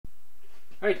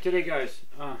Alright, today guys,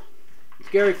 it's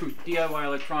Gary from DIY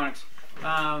Electronics.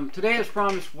 Today as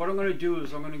promised, what I'm going to do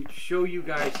is I'm going to show you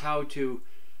guys how to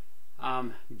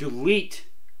delete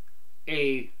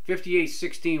a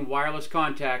 5816 wireless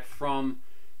contact from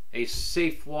a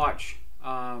Safewatch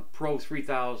Pro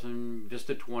 3000,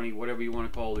 Vista 20, whatever you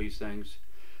want to call these things.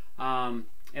 And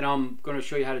I'm going to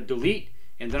show you how to delete,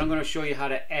 and then I'm going to show you how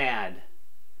to add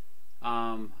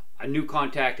a new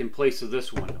contact in place of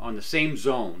this one on the same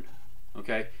zone.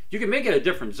 Okay, you can make it a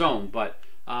different zone, but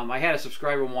I had a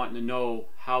subscriber wanting to know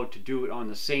how to do it on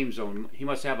the same zone. He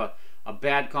must have a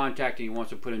bad contact and he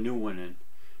wants to put a new one in.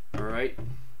 Alright,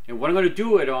 and what I'm going to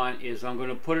do it on is I'm going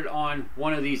to put it on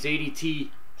one of these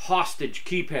ADT hostage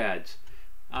keypads.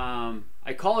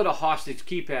 I call it a hostage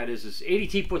keypad. Is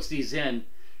ADT puts these in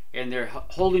and they're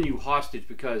holding you hostage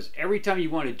because every time you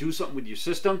want to do something with your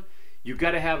system, you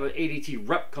got to have an ADT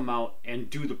rep come out and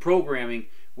do the programming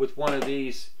with one of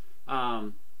these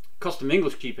custom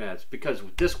English keypads, because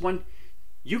with this one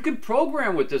you can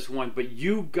program with this one, but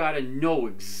you got to know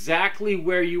exactly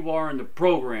where you are in the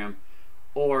program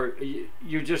or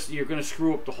you're going to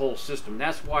screw up the whole system.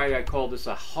 That's why I call this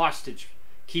a hostage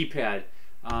keypad.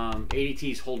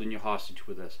 ADT's holding you hostage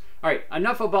with this. Alright,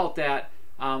 enough about that.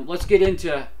 Let's get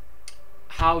into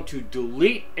how to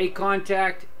delete a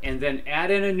contact and then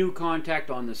add in a new contact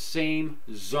on the same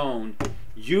zone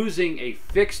using a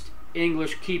fixed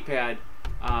English keypad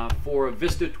for a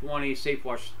Vista 20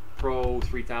 Safewatch Pro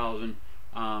 3000.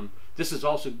 This is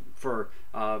also for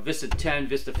Vista 10,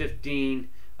 Vista 15,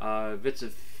 Vista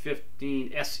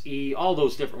 15 SE, all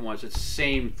those different ones. It's the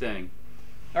same thing.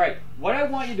 Alright, what I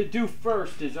want you to do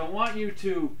first is I want you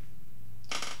to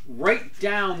write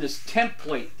down this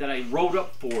template that I wrote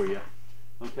up for you.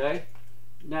 Okay?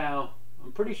 Now,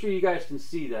 I'm pretty sure you guys can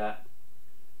see that,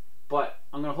 but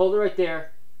I'm going to hold it right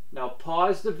there. Now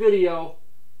pause the video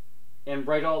and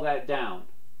write all that down.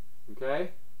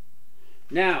 Okay?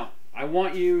 Now I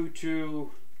want you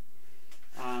to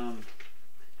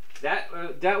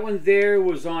that one there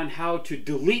was on how to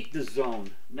delete the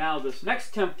zone. Now this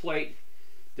next template,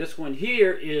 this one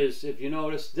here is, if you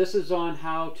notice, this is on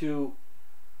how to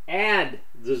add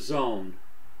the zone.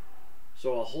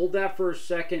 So I'll hold that for a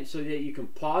second so that you can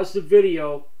pause the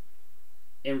video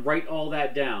and write all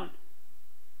that down.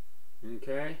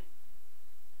 Okay.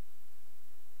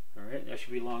 Alright, that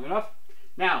should be long enough.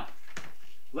 Now,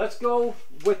 let's go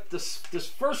with this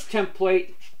first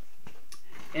template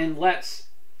and let's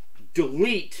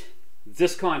delete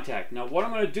this contact. Now, what I'm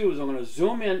going to do is I'm going to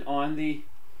zoom in on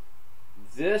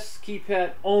this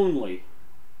keypad only.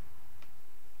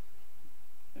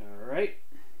 Alright.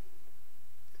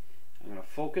 I'm going to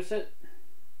focus it.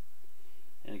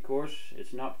 And of course,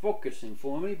 it's not focusing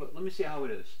for me, but let me see how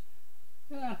it is.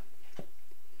 Yeah.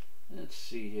 Let's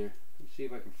see here. Let's see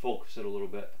if I can focus it a little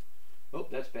bit. Oh,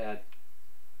 that's bad.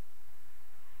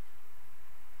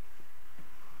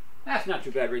 That's not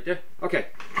too bad right there. Okay.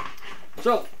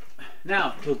 So,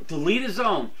 now, to delete a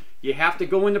zone, you have to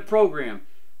go in the program.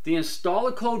 The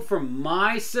installer code for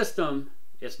my system,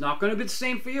 it's not going to be the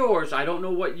same for yours. I don't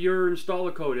know what your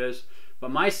installer code is,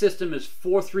 but my system is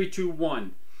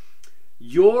 4321.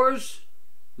 Yours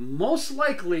most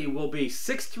likely will be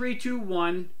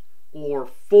 6321 or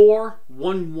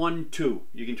 4112.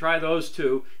 You can try those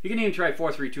two. You can even try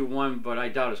 4321, but I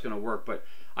doubt it's going to work. But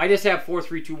I just have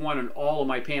 4321 on all of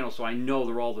my panels, so I know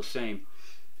they're all the same.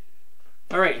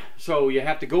 Alright, so you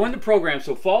have to go in the program.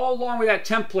 So follow along with that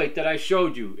template that I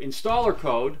showed you. Installer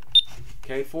code,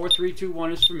 okay,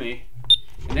 4321 is for me.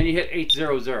 And then you hit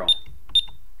 800.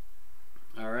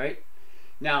 Alright,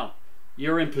 now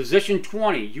you're in position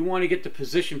 20. You want to get to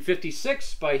position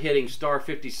 56 by hitting star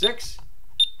 56.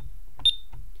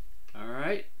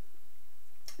 Alright,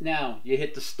 now you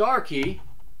hit the star key.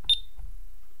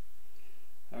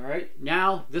 Alright,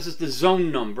 now this is the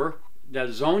zone number.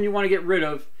 The zone you want to get rid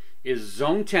of is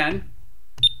zone 10.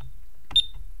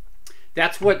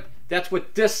 That's what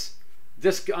this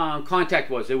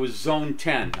contact was. It was zone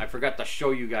 10. I forgot to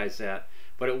show you guys that,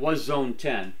 but it was zone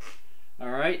 10.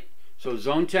 Alright, so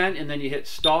zone 10, and then you hit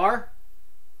star,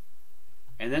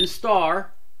 and then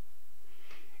star.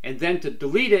 And then to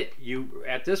delete it,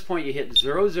 at this point you hit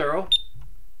 00.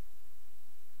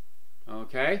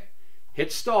 Okay,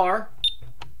 hit star,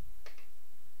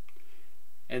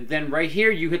 and then right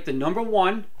here you hit the number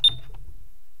 1.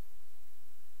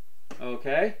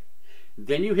 Okay,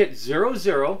 then you hit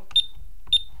 00.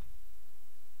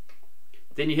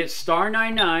 Then you hit star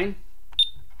 99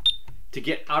 to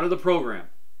get out of the program.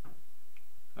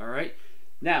 All right,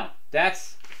 now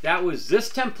that was this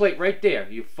template right there.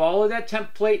 You follow that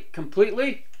template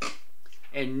completely,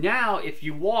 and now if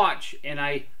you watch and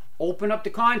I open up the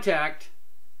contact,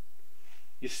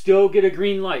 you still get a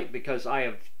green light because I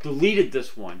have deleted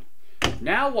this one.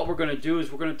 Now what we're going to do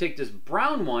is we're going to take this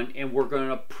brown one and we're going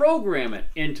to program it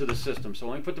into the system. So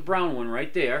let me put the brown one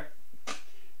right there.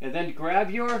 And then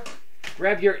grab your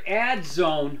add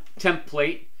zone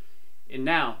template. And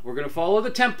now we're going to follow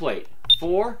the template.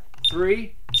 4,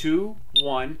 3, 2,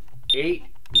 1, 8,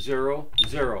 0,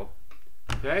 0.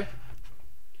 Okay?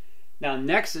 Now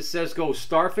next it says go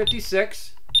star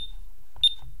 56.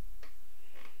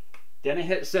 Then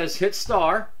it says hit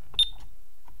star.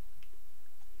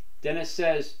 Then it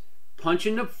says punch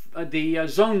in the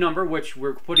zone number, which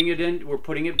we're putting it in. We're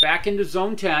putting it back into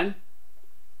zone 10.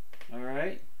 All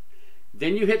right.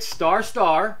 Then you hit star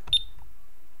star.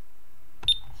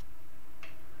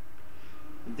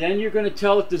 Then you're going to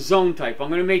tell it the zone type. I'm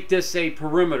going to make this a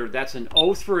perimeter. That's an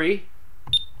 03.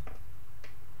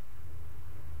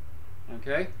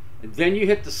 Okay. And then you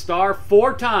hit the star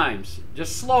 4 times,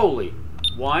 just slowly.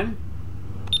 1,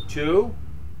 2,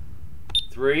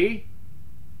 3,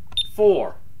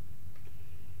 4.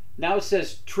 Now it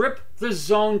says trip the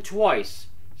zone twice.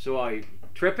 So I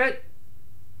trip it.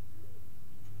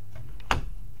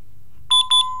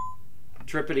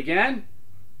 Trip it again.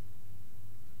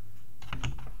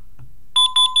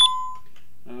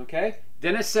 Okay.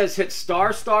 Then it says hit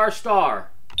star star star.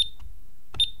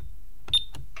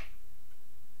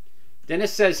 Then it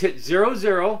says hit 0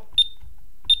 0.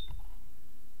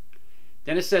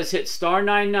 Then it says hit star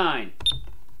 99.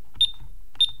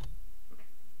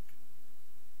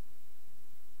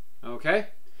 Okay,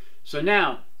 so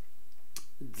now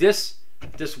this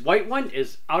white one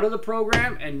is out of the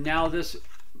program, and now this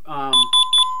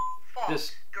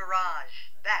this garage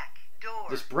back door.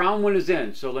 This brown one is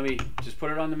in. So let me just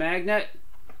put it on the magnet.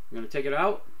 I'm going to take it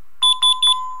out.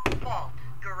 Fault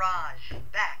garage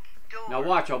back door. Now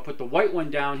watch, I'll put the white one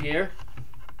down here.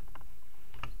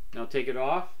 Now take it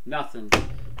off. Nothing.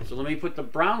 So let me put the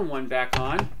brown one back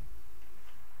on.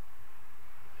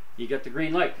 You got the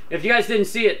green light. If you guys didn't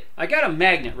see it, I got a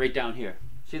magnet right down here.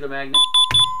 See the magnet?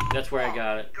 That's where I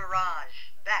got it.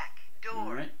 Garage back door.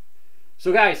 All right.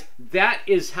 So guys, that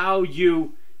is how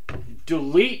you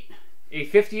delete a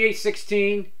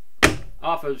 5816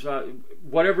 off of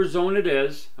whatever zone it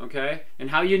is, okay?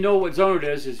 And how you know what zone it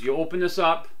is you open this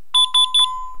up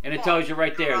and it tells you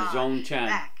right there, zone 10.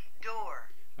 Back door.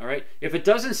 All right. If it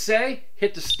doesn't say,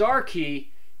 hit the star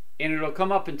key and it'll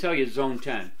come up and tell you zone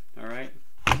 10. All right.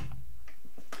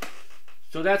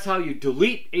 So that's how you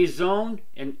delete a zone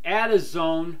and add a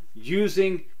zone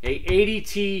using a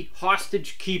ADT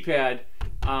hostage keypad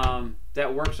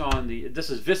that works on this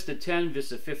is Vista 10,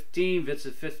 Vista 15,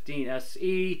 Vista 15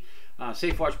 SE,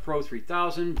 Safewatch Pro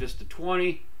 3000, Vista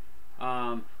 20.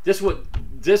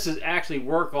 This is actually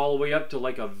work all the way up to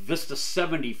like a Vista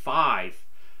 75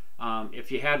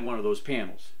 if you had one of those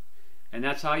panels. And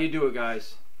that's how you do it,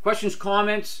 guys. Questions,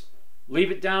 comments,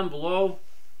 leave it down below.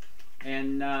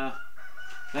 And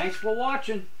thanks for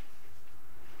watching.